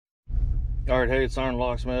Alright, hey, it's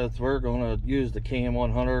Locksmith. We're going to use the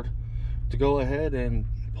KM100 to go ahead and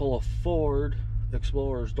pull a Ford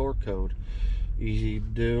Explorer's door code. Easy to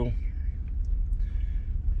do.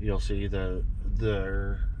 You'll see that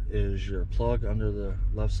there is your plug under the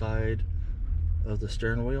left side of the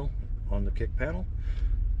steering wheel on the kick panel.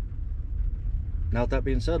 Now, with that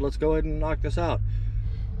being said, let's go ahead and knock this out.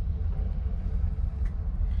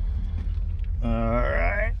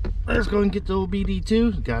 Alright, let's go and get the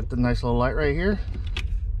OBD2. Got the nice little light right here.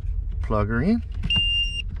 Plug her in.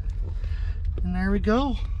 And there we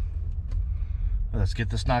go. Let's get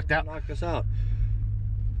this knocked out. Knock this out.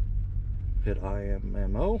 Hit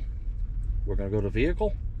IMMO. We're going to go to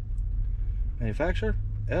Vehicle. Manufacturer.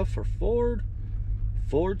 F for Ford.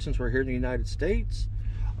 Ford, since we're here in the United States.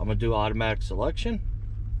 I'm going to do automatic selection.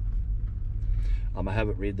 I'm going to have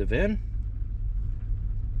it read the VIN.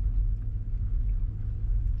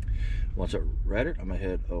 Once it read it, I'm going to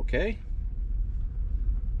hit OK.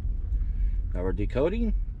 Now we're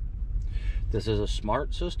decoding. This is a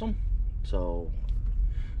smart system, so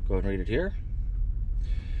go ahead and read it here.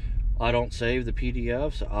 I don't save the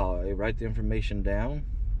PDFs. I write the information down.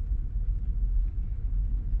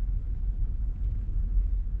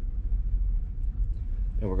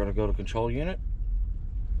 And we're going to go to control unit,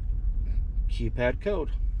 keypad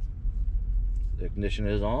code. The ignition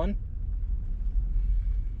is on.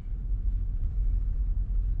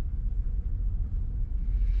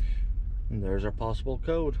 And there's our possible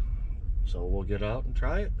code. So we'll get out and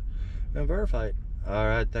try it and verify it.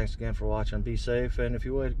 Alright, thanks again for watching. Be safe, and if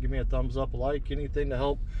you would, give me a thumbs up, a like, anything to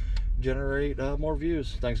help generate more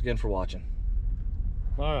views. Thanks again for watching.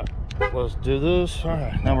 Alright, let's do this.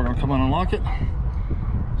 Alright, now we're going to come on and unlock it.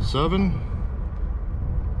 7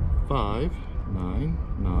 5 9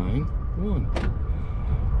 9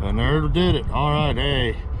 1. And there it did it. Alright,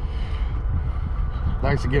 hey.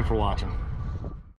 Thanks again for watching.